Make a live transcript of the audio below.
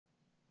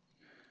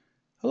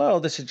Hello,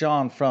 this is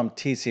John from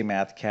TC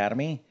Math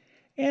Academy,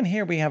 and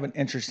here we have an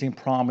interesting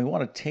problem. We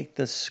want to take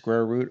the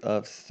square root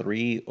of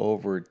 3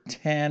 over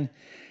 10,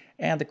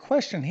 and the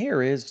question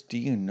here is, do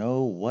you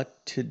know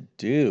what to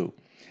do?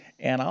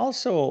 And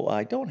also,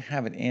 I don't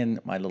have it in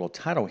my little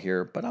title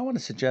here, but I want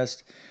to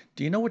suggest,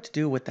 do you know what to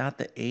do without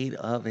the aid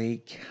of a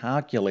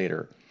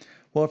calculator?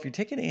 Well, if you're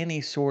taking any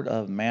sort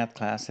of math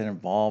class that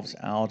involves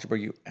algebra,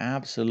 you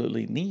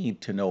absolutely need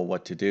to know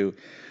what to do.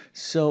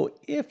 So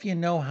if you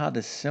know how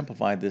to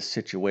simplify this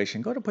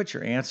situation, go to put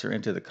your answer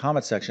into the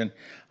comment section.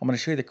 I'm going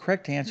to show you the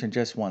correct answer in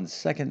just 1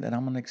 second, and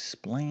I'm going to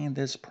explain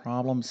this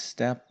problem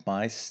step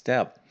by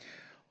step.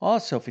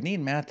 Also, if you need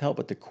math help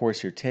with the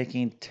course you're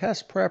taking,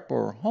 test prep,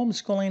 or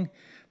homeschooling,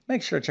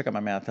 make sure to check out my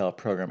math help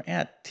program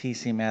at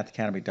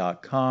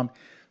tcmathacademy.com.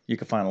 You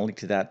can find a link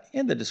to that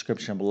in the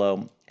description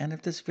below. And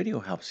if this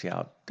video helps you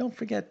out, don't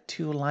forget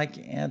to like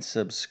and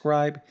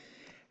subscribe,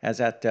 as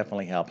that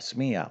definitely helps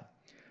me out.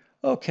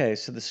 Okay,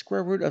 so the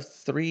square root of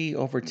 3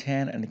 over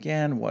 10, and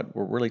again, what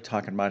we're really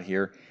talking about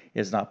here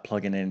is not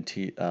plugging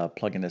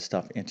this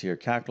stuff into your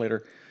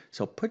calculator.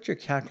 So put your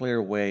calculator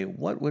away.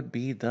 What would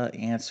be the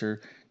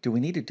answer? Do we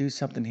need to do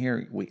something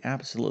here? We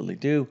absolutely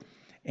do.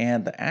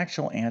 And the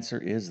actual answer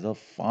is the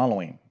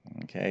following.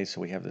 Okay,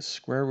 so we have the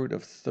square root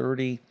of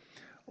 30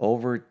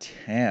 over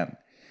 10.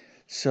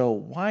 So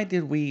why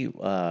did we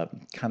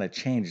kind of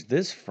change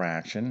this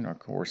fraction? Of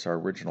course, our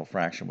original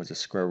fraction was the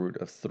square root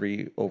of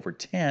 3 over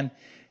 10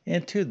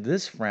 into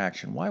this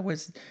fraction. Why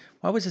was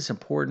this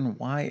important?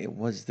 Why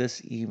was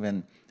this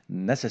even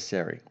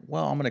necessary?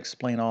 Well, I'm going to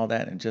explain all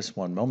that in just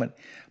one moment.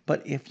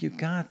 But if you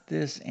got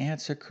this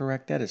answer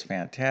correct, that is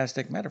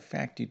fantastic. Matter of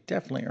fact, you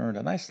definitely earned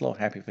a nice little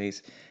happy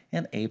face,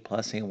 an A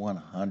plus, a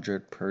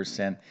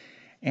 100%,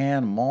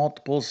 and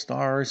multiple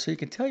stars. So you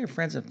can tell your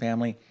friends and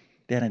family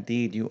that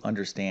indeed you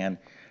understand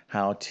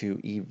how to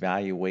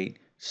evaluate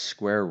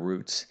square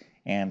roots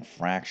and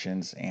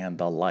fractions and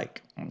the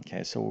like.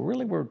 Okay, so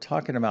really we're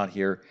talking about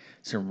here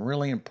some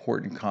really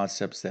important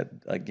concepts that,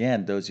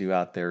 again, those of you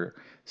out there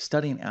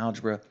studying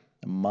algebra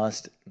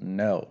must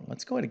know.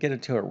 Let's go ahead and get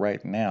into it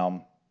right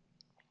now.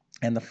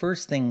 And the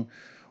first thing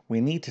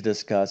we need to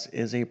discuss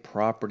is a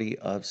property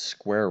of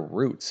square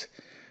roots.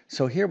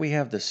 So here we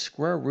have the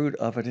square root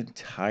of an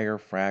entire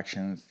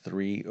fraction,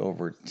 3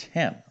 over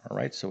 10. All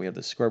right, so we have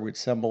the square root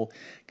symbol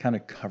kind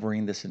of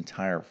covering this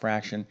entire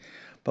fraction.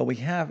 But we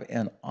have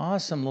an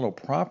awesome little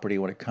property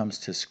when it comes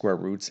to square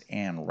roots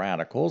and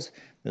radicals.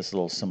 This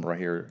little symbol right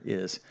here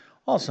is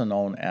also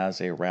known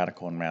as a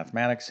radical in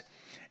mathematics.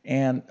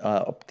 And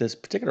this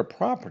particular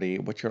property,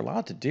 what you're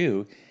allowed to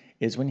do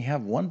is when you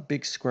have one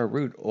big square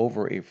root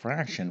over a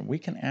fraction, we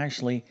can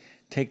actually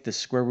take the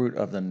square root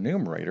of the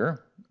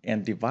numerator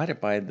and divide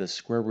it by the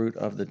square root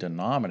of the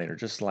denominator,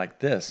 just like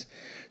this.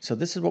 So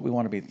this is what we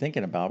want to be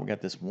thinking about. We got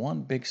this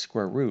one big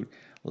square root.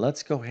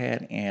 Let's go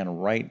ahead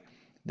and write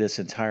this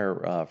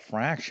entire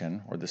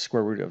fraction, or the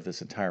square root of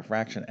this entire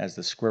fraction, as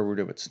the square root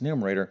of its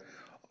numerator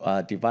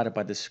divided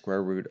by the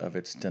square root of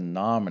its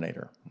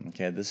denominator.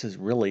 Okay, this is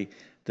really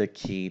the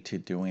key to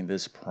doing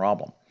this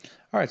problem.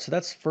 All right, so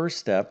that's the first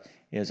step,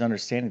 is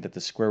understanding that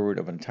the square root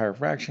of an entire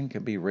fraction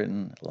can be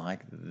written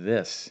like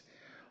this.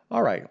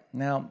 All right,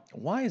 now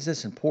why is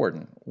this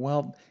important?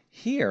 Well,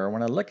 here,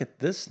 when I look at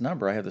this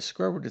number, I have the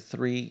square root of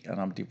 3,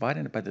 and I'm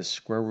dividing it by the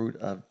square root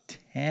of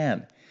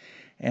 10.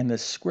 And the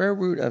square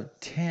root of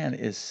 10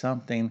 is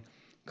something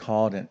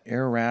called an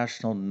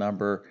irrational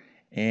number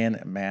in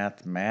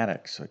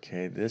mathematics.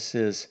 Okay, this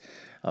is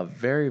a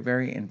very,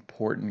 very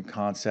important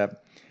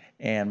concept.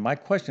 And my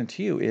question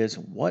to you is,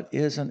 what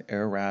is an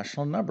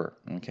irrational number?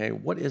 Okay,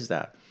 what is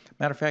that?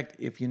 Matter of fact,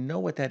 if you know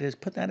what that is,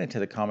 put that into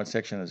the comment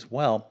section as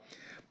well.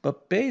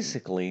 But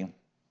basically,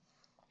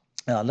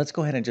 let's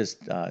go ahead and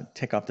just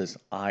take off this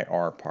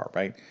IR part,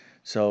 right?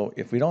 So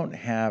if we don't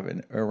have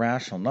an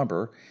irrational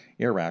number,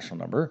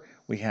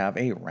 we have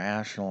a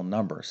rational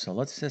number. So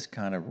let's just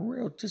kind of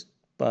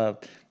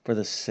for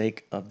the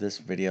sake of this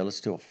video, let's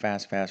do a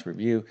fast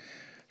review.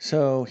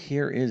 So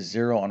here is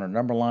 0 on our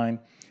number line.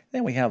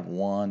 Then we have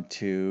 1,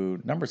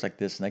 2, numbers like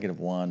this,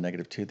 -1,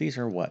 -2. These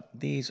are what?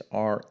 These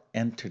are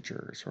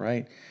integers,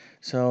 right?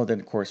 So then,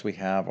 of course, we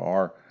have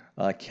our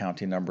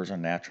counting numbers, our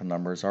natural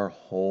numbers, our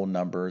whole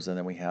numbers, and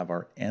then we have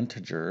our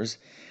integers.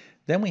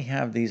 Then we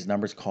have these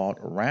numbers called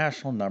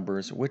rational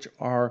numbers, which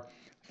are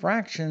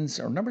fractions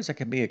or numbers that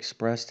can be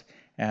expressed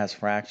as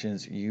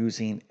fractions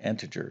using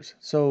integers.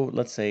 So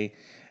let's say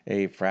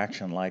a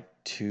fraction like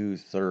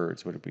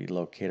 2/3 would be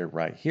located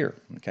right here.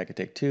 Okay, I could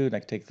take 2 and I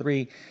could take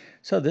 3.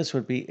 So this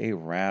would be a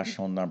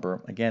rational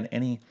number. Again,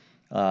 any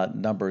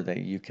number that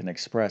you can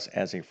express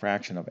as a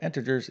fraction of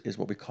integers is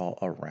what we call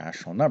a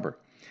rational number.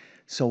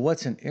 So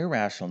what's an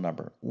irrational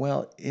number?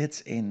 Well,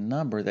 it's a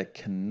number that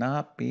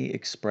cannot be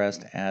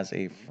expressed as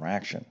a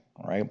fraction,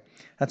 all right?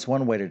 That's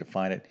one way to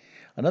define it.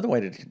 Another way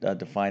to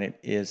define it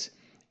is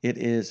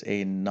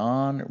a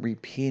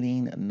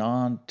non-repeating,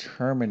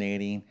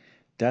 non-terminating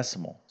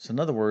decimal. So in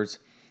other words,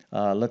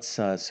 let's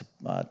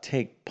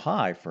take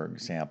pi, for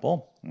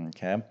example,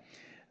 okay?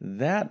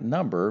 that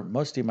number,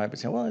 most of you might be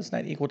saying, well, it's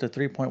not equal to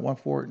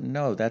 3.14.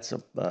 No, that's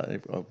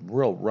a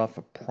real rough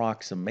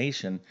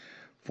approximation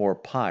for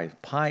pi.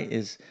 Pi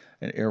is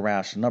an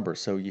irrational number.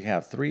 So you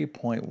have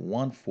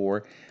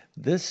 3.14.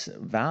 This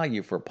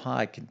value for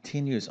pi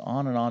continues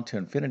on to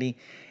infinity,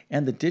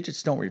 and the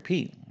digits don't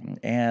repeat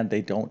and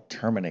they don't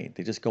terminate.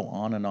 They just go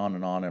on and on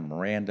and on in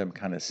random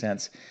kind of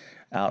sense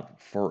out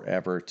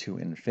forever to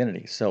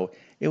infinity. So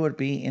it would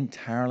be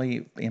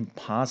entirely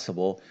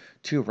impossible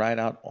to write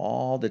out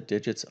all the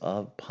digits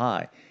of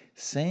pi.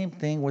 Same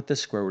thing with the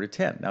square root of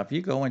 10. Now, if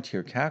you go into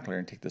your calculator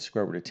and take the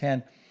square root of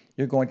 10,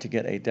 you're going to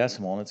get a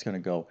decimal, and it's going to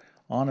go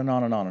on and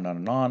on and on and on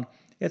and on.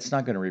 It's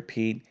not going to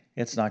repeat.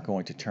 It's not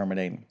going to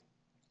terminate.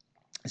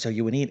 So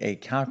you would need a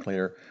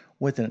calculator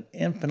with an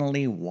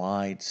infinitely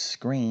wide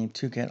screen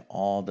to get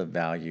all the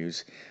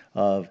values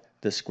of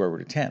the square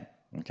root of 10.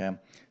 Okay,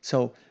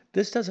 so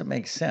this doesn't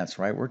make sense,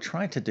 right? We're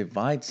trying to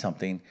divide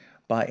something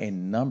by a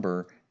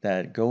number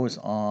that goes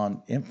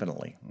on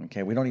infinitely.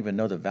 Okay, we don't even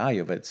know the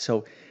value of it.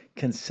 So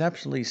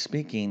conceptually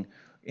speaking,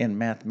 in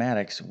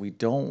mathematics, we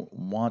don't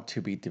want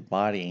to be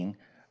dividing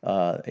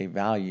a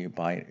value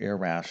by an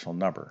irrational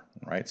number,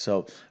 right?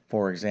 So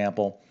for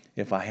example,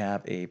 if I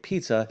have a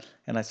pizza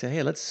and I say,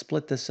 hey, let's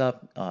split this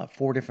up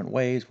 4 different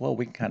ways, well,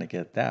 we can kind of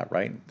get that,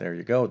 right? There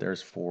you go.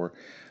 There's 4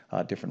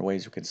 different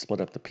ways we can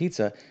split up the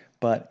pizza.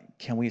 But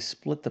can we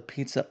split the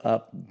pizza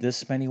up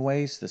this many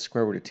ways, the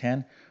square root of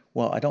 10?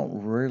 Well, I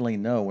don't really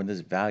know when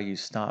this value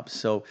stops.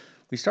 So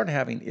we start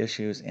having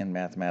issues in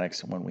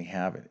mathematics when we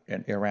have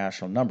an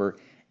irrational number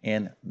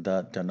in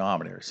the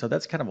denominator. So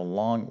that's kind of a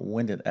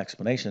long-winded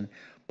explanation,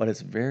 but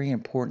it's very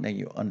important that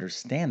you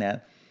understand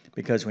that,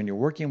 because when you're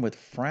working with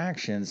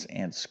fractions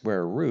and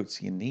square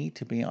roots, you need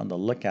to be on the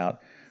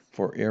lookout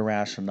for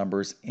irrational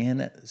numbers in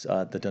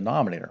the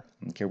denominator.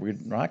 Okay, we're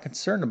not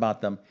concerned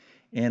about them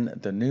in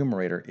the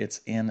numerator,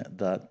 it's in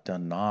the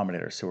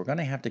denominator. So we're going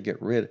to have to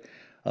get rid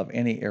of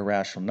any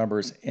irrational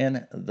numbers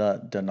in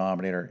the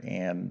denominator,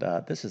 and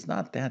this is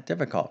not that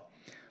difficult.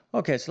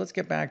 Okay, so let's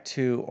get back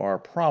to our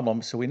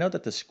problem. So we know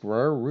that the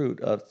square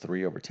root of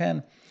 3 over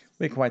 10,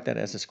 we can write that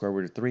as the square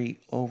root of 3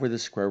 over the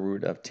square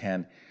root of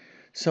 10.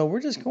 So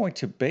we're just going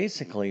to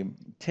basically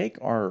take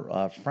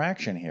our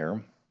fraction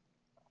here,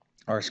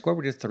 our square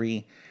root of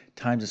 3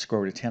 times the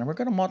square root of 10, and we're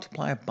going to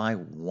multiply it by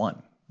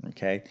 1.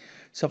 Okay,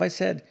 so if I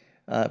said,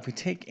 if we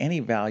take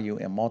any value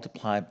and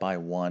multiply it by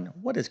 1,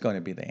 what is going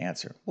to be the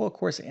answer? Well, of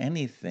course,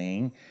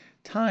 anything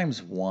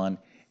times 1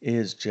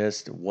 is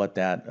just what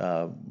that,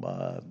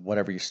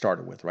 whatever you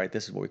started with, right?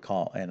 This is what we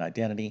call an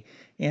identity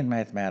in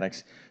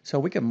mathematics. So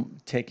we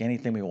can take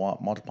anything we want,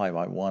 multiply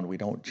by 1, we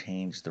don't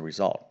change the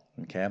result,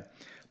 okay?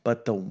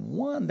 But the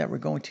one that we're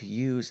going to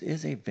use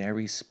is a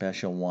very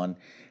special one,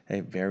 a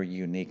very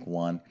unique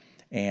one.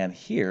 And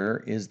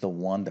here is the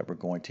one that we're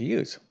going to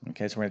use.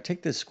 Okay, so we're going to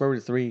take this square root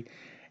of 3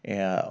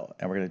 and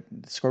we're going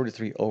to square root of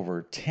 3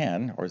 over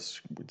 10, or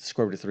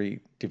square root of 3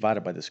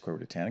 divided by the square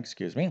root of 10,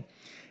 excuse me.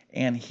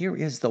 And here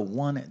is the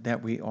one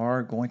that we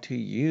are going to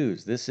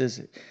use. This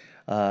is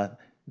 1.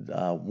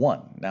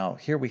 Now,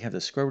 here we have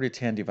the square root of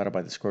 10 divided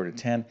by the square root of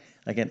 10.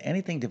 Again,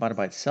 anything divided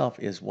by itself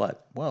is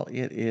what? Well,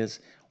 it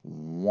is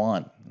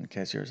 1.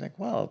 Okay, so you're like,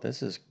 well,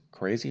 this is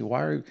crazy.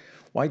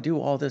 Why do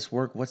all this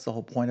work? What's the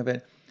whole point of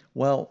it?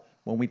 Well,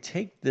 when we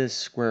take this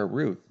square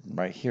root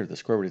right here, the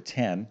square root of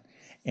 10,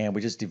 and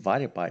we just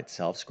divide it by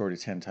itself, square root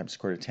of 10 times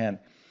square root of 10,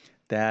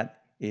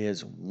 that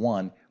is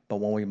 1. But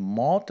when we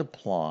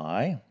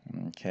multiply,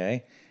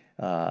 okay,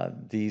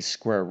 these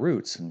square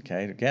roots,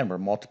 okay, again, we're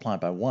multiplying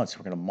by 1, so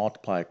we're going to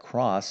multiply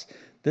across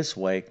this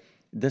way.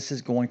 This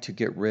is going to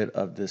get rid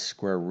of this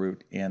square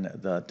root in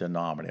the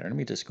denominator. Let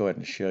me just go ahead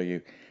and show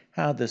you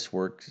how this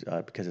works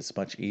because it's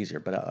much easier.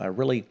 But I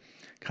really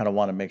kind of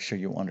want to make sure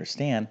you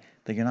understand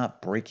that you're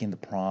not breaking the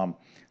problem.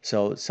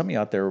 So some of you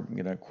out there,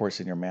 of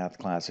course, in your math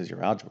classes,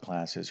 your algebra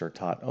classes are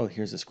taught, oh,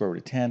 here's the square root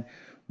of 10,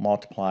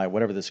 multiply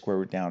whatever the square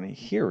root down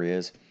here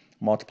is,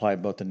 multiply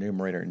both the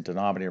numerator and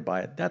denominator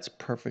by it. That's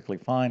perfectly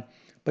fine,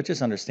 but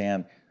just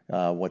understand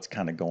what's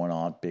kind of going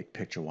on big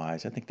picture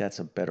wise. I think that's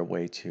a better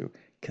way to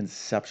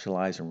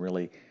conceptualize and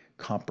really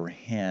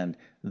comprehend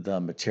the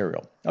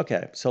material.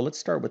 Okay, so let's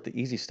start with the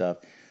easy stuff.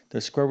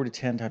 The square root of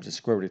 10 times the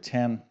square root of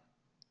 10.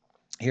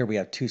 Here we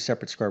have 2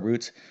 separate square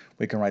roots.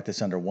 We can write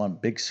this under one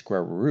big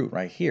square root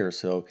right here.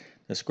 So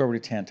the square root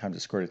of 10 times the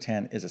square root of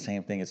 10 is the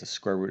same thing as the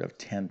square root of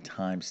 10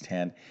 times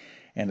 10.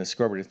 And the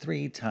square root of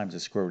 3 times the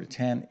square root of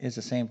 10 is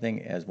the same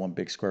thing as one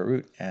big square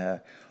root.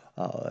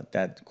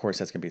 Of course,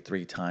 that's going to be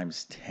 3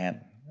 times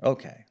 10.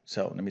 Okay,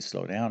 so let me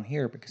slow down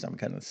here because I'm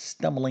kind of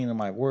stumbling in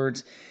my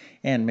words,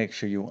 and make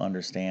sure you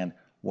understand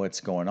what's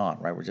going on,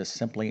 right? We're just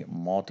simply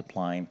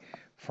multiplying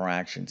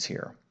fractions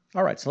here.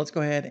 All right, so let's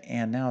go ahead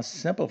and now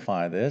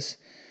simplify this.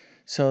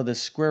 So the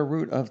square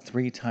root of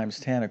 3 times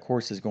 10, of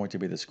course, is going to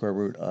be the square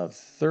root of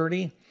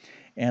 30.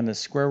 And the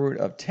square root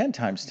of 10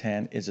 times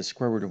 10 is the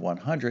square root of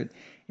 100.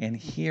 And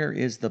here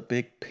is the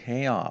big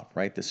payoff,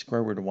 right? The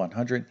square root of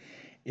 100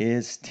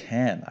 is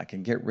 10. I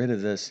can get rid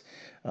of this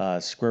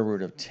square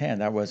root of 10.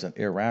 That was an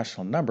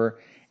irrational number.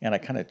 and I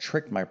kind of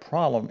tricked my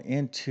problem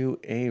into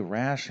a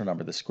rational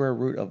number. The square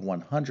root of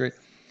 100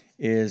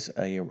 is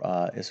a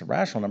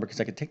rational number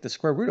because I could take the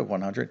square root of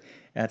 100.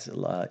 That's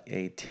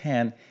a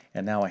 10,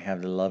 and now I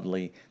have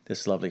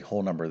this lovely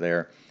whole number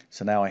there.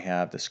 So now I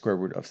have the square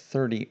root of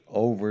 30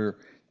 over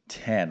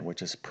 10,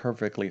 which is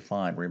perfectly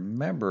fine.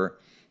 Remember,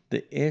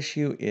 the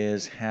issue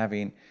is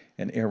having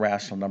an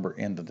irrational number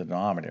in the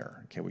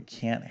denominator. Okay, we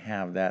can't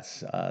have that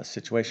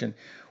situation.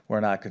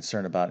 We're not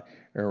concerned about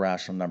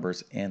irrational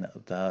numbers in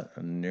the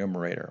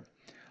numerator.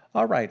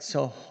 All right,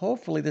 so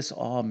hopefully this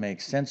all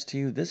makes sense to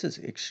you. This is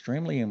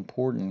extremely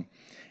important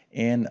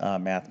in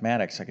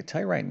mathematics. I can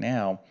tell you right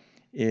now,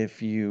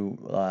 if you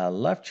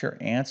left your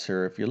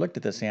answer, if you looked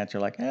at this answer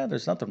like,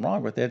 there's nothing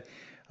wrong with it,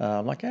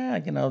 like,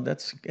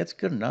 it's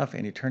good enough,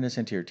 and you turn this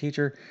into your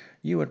teacher,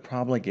 you would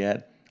probably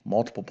get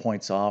multiple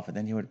points off, and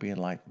then you would be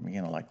like,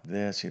 like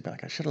this. You'd be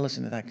like, I should have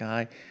listened to that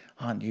guy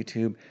on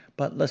YouTube.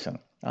 But listen,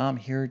 I'm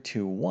here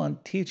to 1,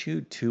 teach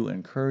you, 2,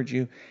 encourage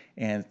you,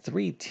 and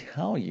 3,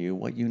 tell you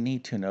what you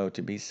need to know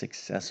to be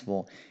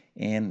successful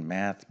in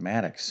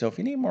mathematics. So if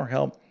you need more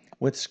help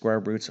with square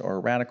roots or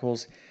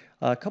radicals,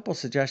 a couple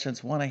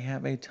suggestions. 1, I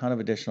have a ton of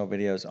additional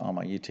videos on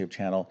my YouTube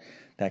channel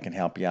that can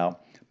help you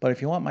out. But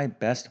if you want my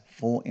best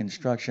full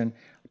instruction,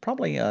 I'll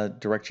probably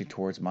direct you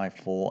towards my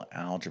full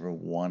Algebra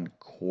 1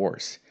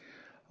 course.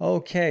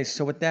 Okay,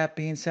 so with that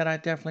being said, I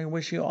definitely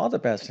wish you all the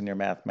best in your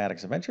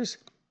mathematics adventures.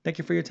 Thank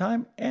you for your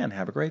time and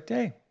have a great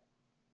day.